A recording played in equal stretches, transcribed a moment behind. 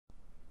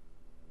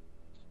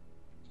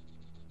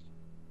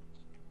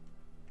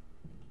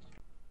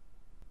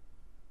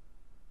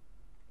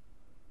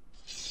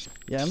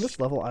Yeah, in this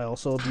level I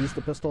also abuse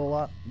the pistol a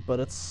lot, but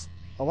it's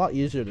a lot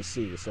easier to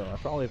see, so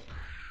I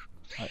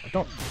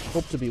don't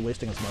hope to be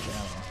wasting as much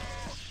ammo,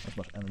 as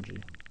much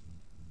energy.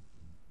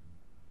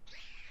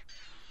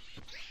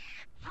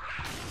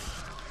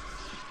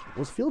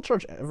 Was field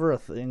charge ever a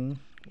thing,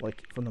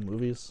 like, from the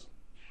movies?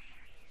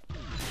 I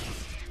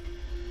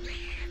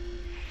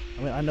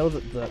mean, I know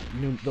that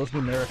those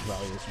numeric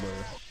values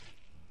were,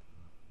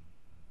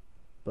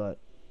 but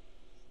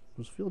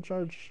was field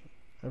charge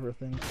ever a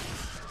thing?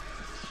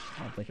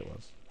 I don't think it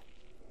was.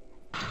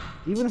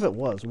 Even if it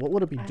was, what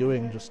would it be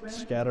doing just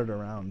scattered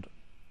around?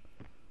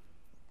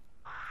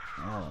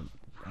 I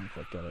don't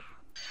quite get it.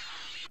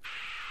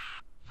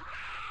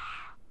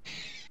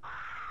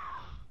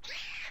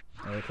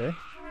 Okay.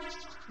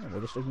 Yeah,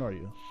 we'll just ignore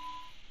you.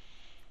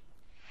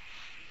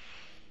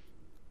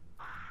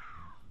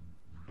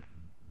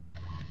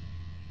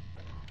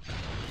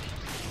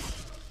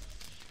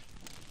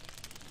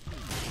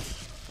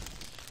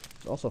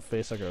 There's also a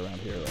facehugger around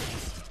here that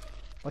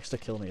likes to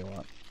kill me a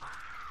lot.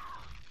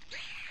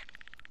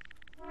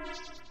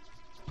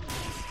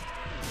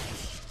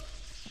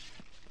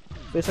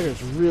 Facehugger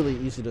is really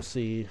easy to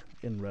see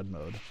in red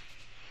mode.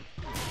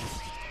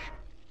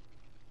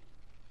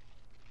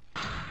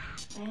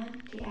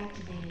 Plan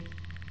deactivated.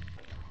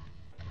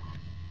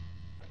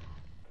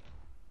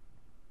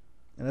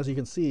 And as you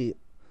can see,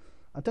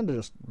 I tend to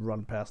just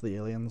run past the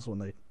aliens when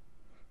they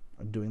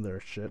are doing their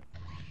shit.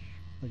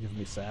 They give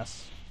me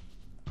sass.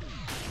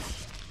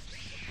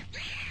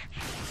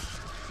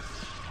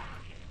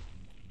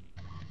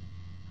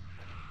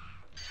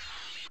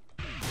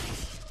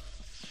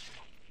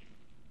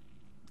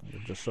 They're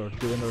just sort of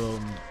doing their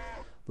own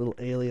little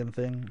alien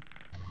thing.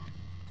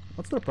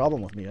 What's their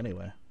problem with me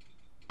anyway?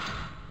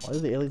 Why do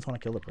the aliens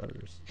want to kill the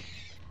predators?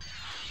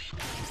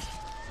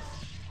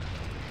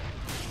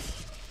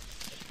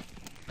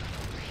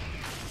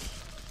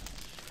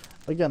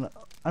 Again,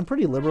 I'm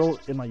pretty liberal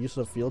in my use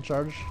of field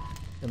charge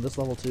in this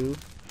level too,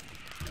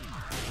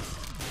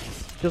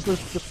 because there's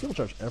just field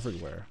charge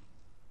everywhere.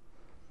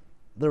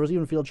 There was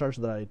even field charge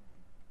that I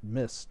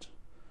missed.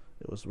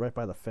 It was right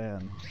by the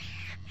fan.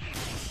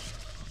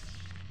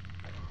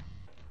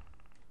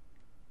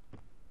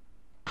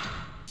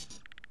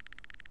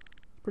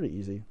 Pretty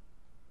easy.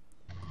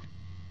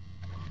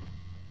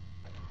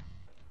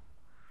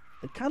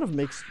 It kind of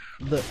makes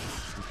the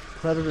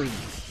predator,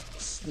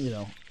 you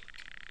know,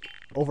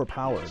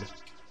 overpowered.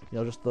 You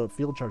know, just the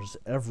field charges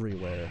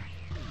everywhere.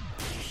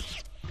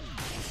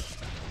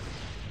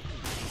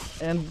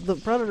 And the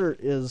predator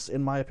is,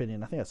 in my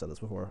opinion, I think I said this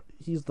before,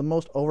 he's the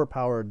most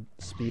overpowered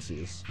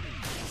species.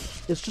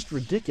 It's just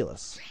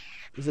ridiculous.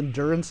 His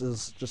endurance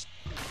is just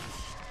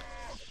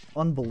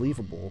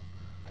unbelievable.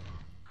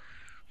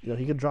 You know,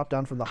 he could drop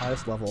down from the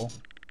highest level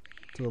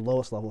to the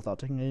lowest level without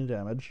taking any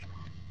damage.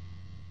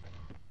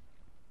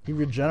 He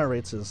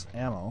regenerates his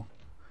ammo.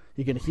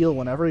 He can heal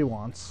whenever he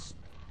wants,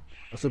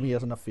 assuming he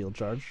has enough field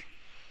charge.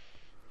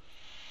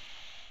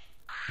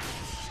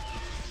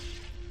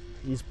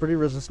 He's pretty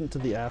resistant to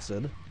the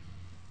acid.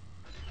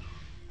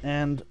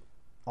 And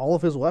all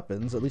of his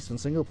weapons, at least in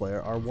single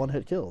player, are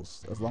one-hit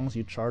kills, as long as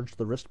you charge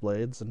the wrist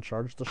blades and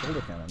charge the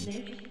shoulder cannon.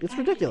 It's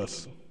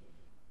ridiculous.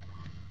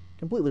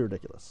 Completely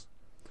ridiculous.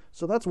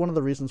 So that's one of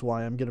the reasons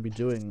why I'm going to be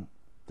doing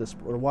this,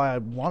 or why I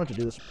wanted to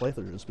do this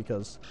playthrough, is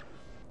because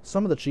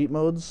some of the cheat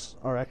modes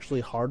are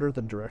actually harder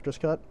than Director's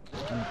Cut,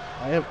 and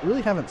I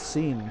really haven't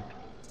seen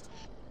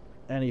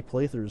any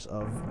playthroughs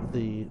of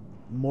the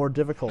more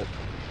difficult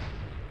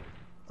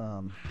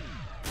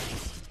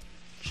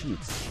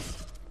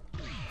cheats.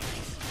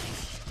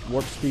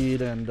 Warp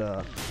Speed and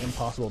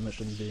Impossible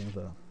Mission being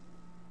the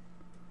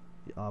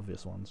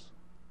obvious ones.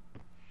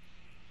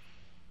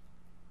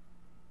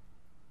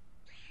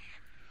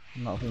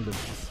 I'm not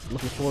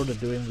looking forward to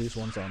doing these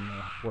ones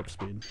on Warp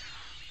Speed.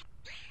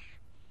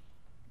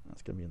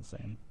 That's gonna be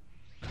insane.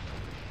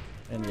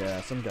 And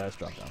yeah, some guys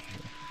dropped down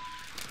from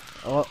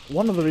here.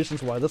 One of the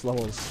reasons why this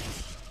level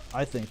is,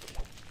 I think,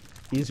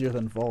 easier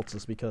than Vaults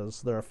is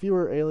because there are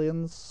fewer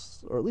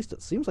aliens, or at least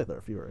it seems like there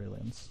are fewer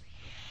aliens.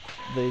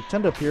 They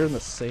tend to appear in the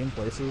same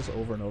places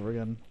over and over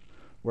again,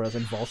 whereas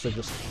in Vaults they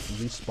just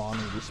respawn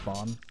and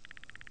respawn.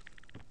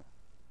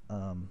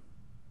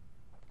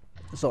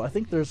 So I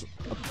think there's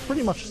a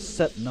pretty much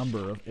set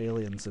number of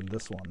aliens in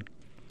this one.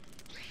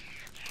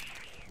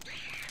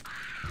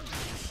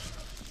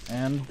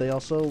 And they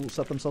also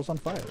set themselves on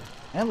fire.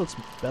 And it's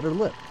better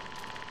lit.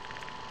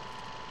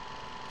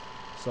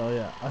 So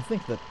yeah, I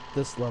think that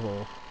this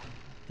level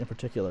in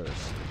particular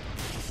is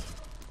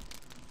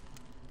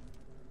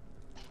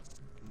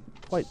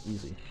quite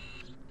easy.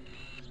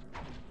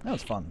 That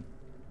was fun.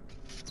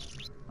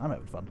 I'm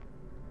having fun.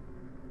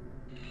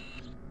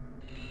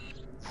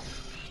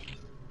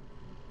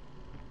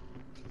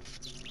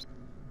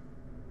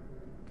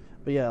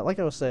 But yeah, like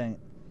I was saying,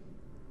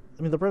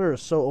 I mean, the Predator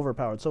is so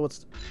overpowered, so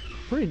it's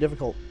pretty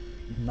difficult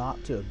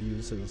not to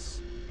abuse his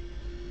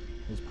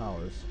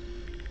powers.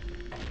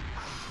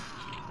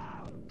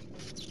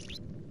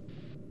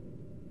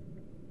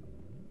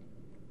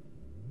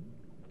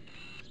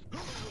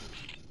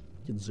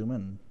 can zoom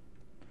in.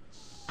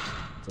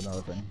 That's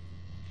another thing.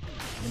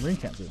 The Marine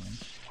can't zoom in.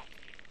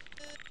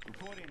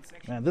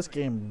 Man, this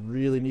game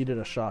really needed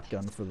a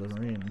shotgun for the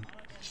Marine.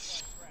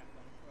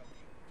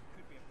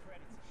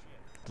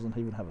 Doesn't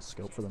even have a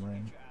scope for the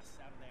Marine.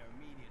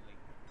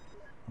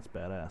 That's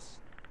badass.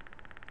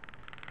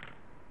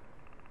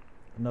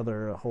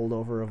 Another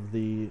holdover of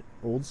the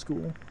old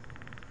school.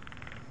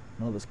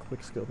 None of this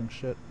quick scoping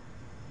shit.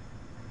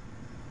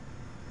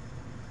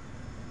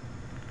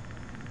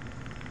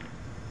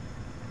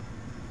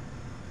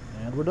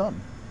 And we're done.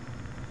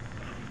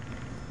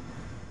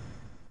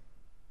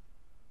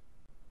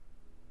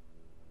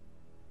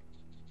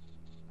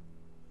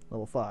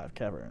 Level 5,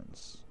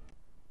 Caverns.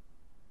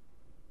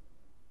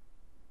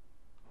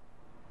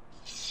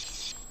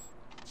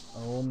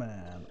 Oh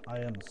man, I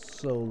am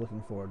so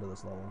looking forward to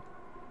this level.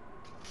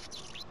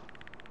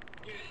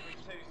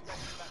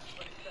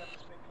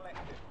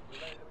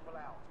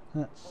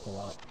 Pull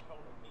out.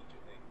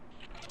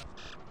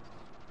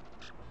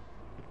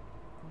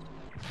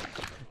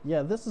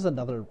 Yeah, this is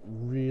another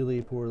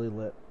really poorly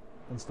lit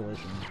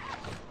installation.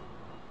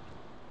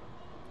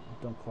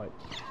 I don't quite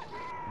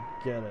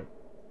get it.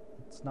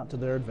 It's not to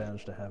their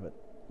advantage to have it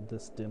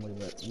this dimly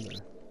lit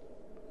either.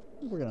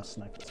 We're gonna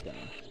snipe this guy.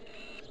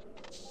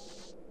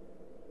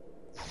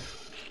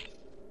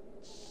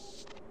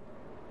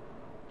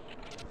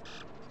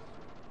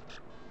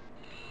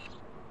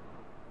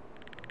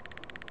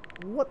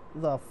 What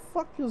the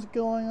fuck is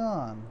going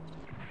on?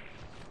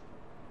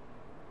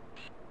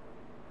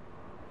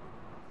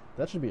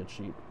 That should be a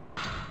cheat.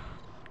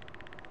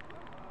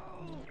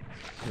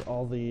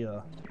 All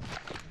the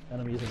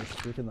enemies are just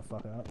freaking the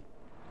fuck out.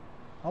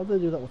 How do they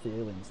do that with the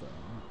aliens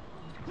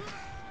though?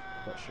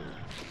 But sure.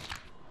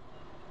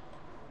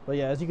 But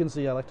yeah, as you can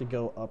see, I like to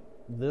go up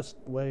this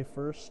way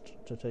first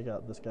to take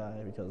out this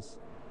guy because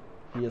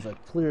he has a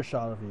clear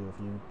shot of you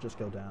if you just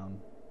go down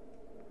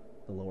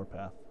the lower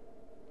path.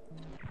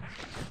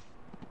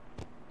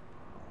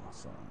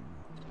 Awesome.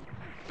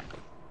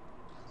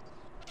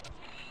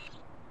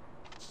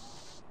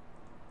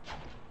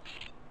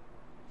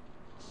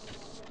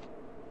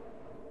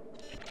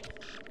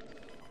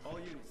 All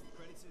units, the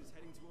Predator is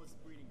heading towards the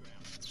breeding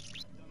ground.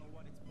 Don't know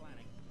what it's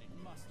planning, but it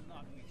must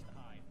not reach the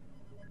hive.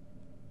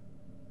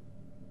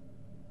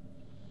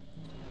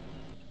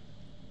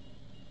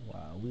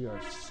 Wow, we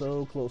are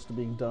so close to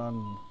being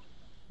done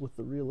with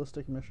the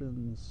realistic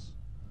missions.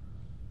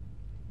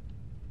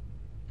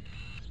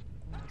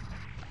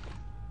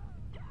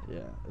 Yeah,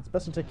 it's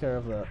best to take care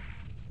of the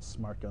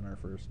smart gunner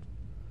first.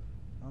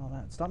 Oh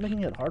man, stop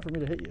making it hard for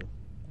me to hit you.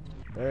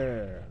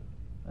 There.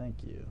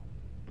 Thank you.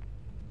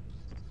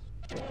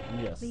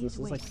 Yes, Please this is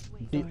wait. like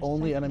the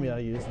only enemy I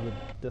use the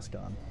disc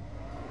on.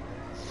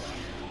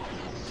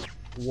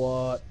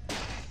 What?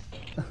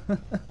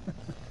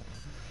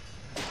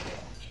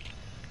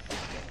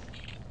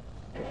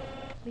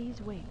 Please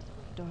wait.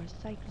 Doors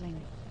cycling.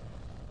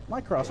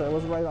 My crosshair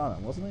was right on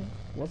him, wasn't he?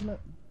 Wasn't it?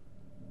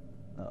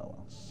 Oh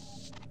well.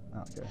 I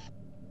don't care.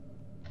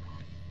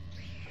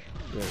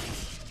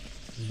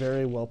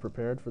 Very well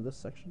prepared for this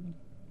section,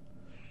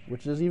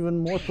 which is even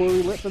more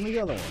poorly lit than the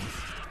other ones.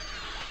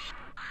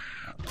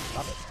 Oh,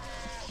 stop it.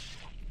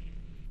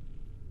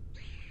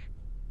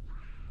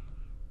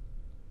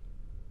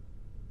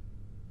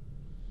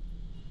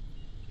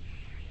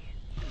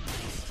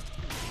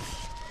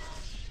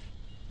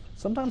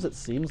 Sometimes it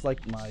seems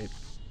like my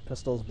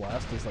pistol's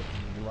blast is like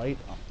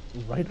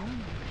right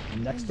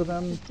next to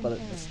them, but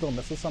it still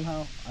misses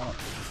somehow. I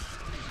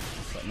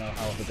don't know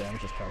how the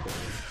damage is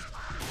calculated.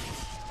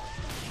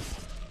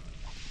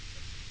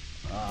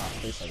 Ah,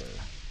 facehugger.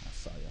 I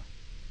saw you.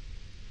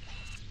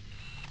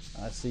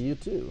 I see you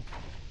too.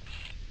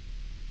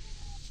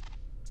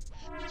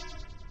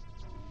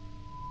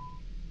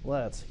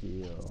 Let's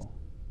heal.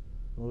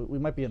 We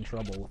might be in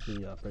trouble with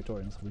the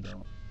Praetorians if we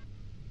don't.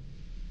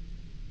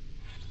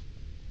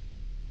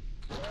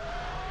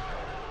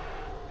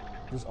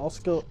 There's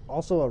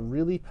also a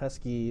really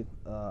pesky,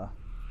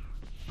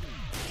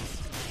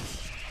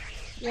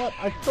 what?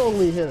 I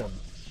totally hit him.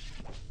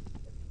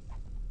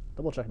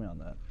 Double check me on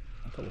that.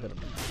 I totally hit him.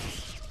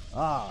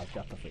 Ah,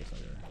 got the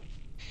facehugger.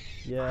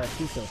 Yeah,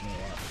 she kills me a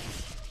lot.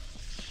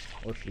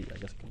 Or she, I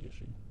guess it could be a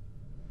she.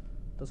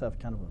 Does have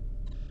kind of a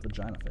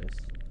vagina face.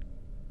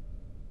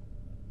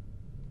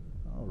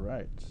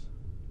 Alright.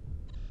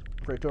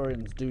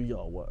 Praetorians, do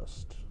your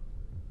worst.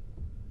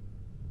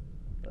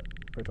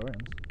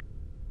 Praetorians?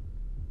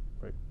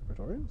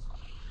 Praetorians?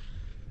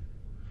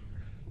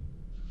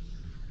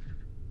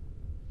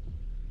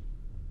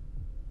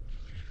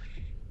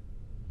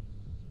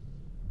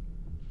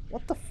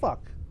 What the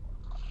fuck?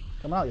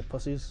 Come out, you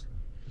pussies.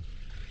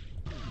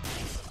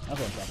 That's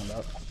what I'm talking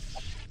about.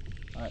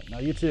 Alright, now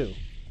you too.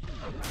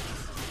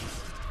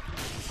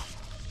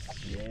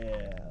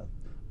 Yeah.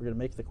 We're gonna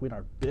make the queen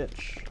our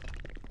bitch.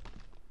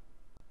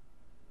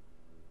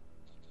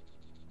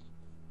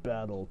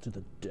 Battle to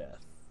the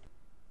death.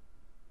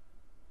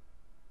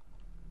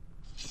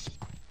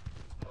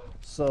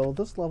 So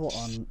this level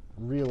on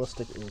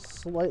realistic is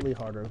slightly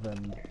harder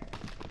than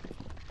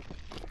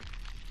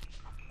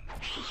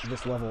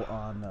this level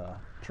on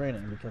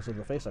training because of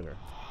the facehugger,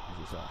 as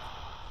you saw.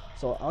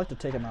 So I like to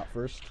take him out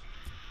first.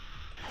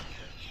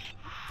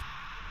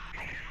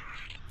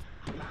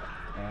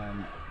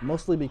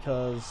 Mostly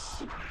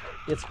because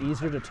it's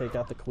easier to take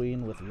out the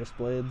queen with wrist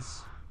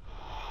blades.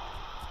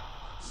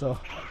 So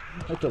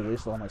I like to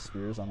waste all my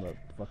spears on the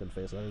fucking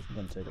facehuggers and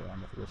then take it on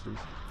with wristies.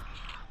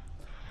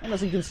 And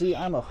as you can see,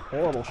 I'm a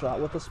horrible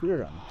shot with the spear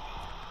gun.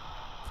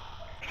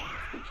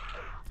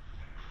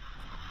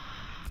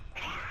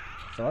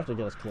 So I have to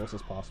get as close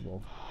as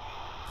possible.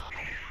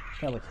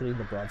 Kind of like hitting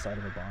the broadside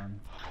of a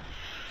barn.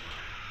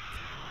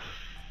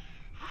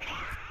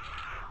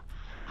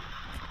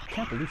 I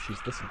can't believe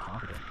she's this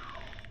incompetent.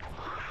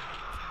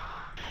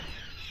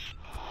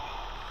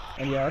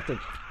 And yeah, I have to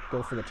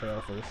go for the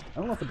tail first. I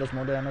don't know if it does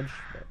more damage,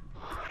 but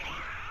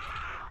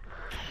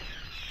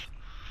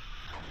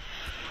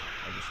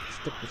I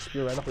just stick the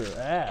spear right up your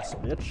ass,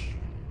 bitch.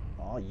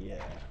 Oh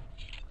yeah.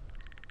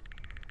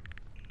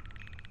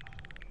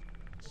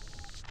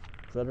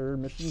 Predator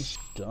mission's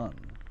done.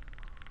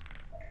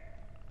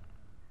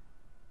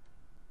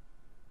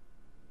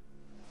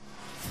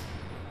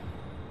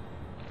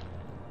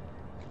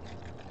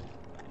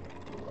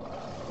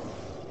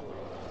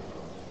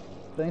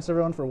 Thanks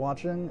everyone for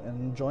watching,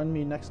 and join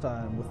me next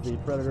time with the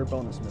Predator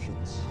bonus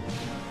missions.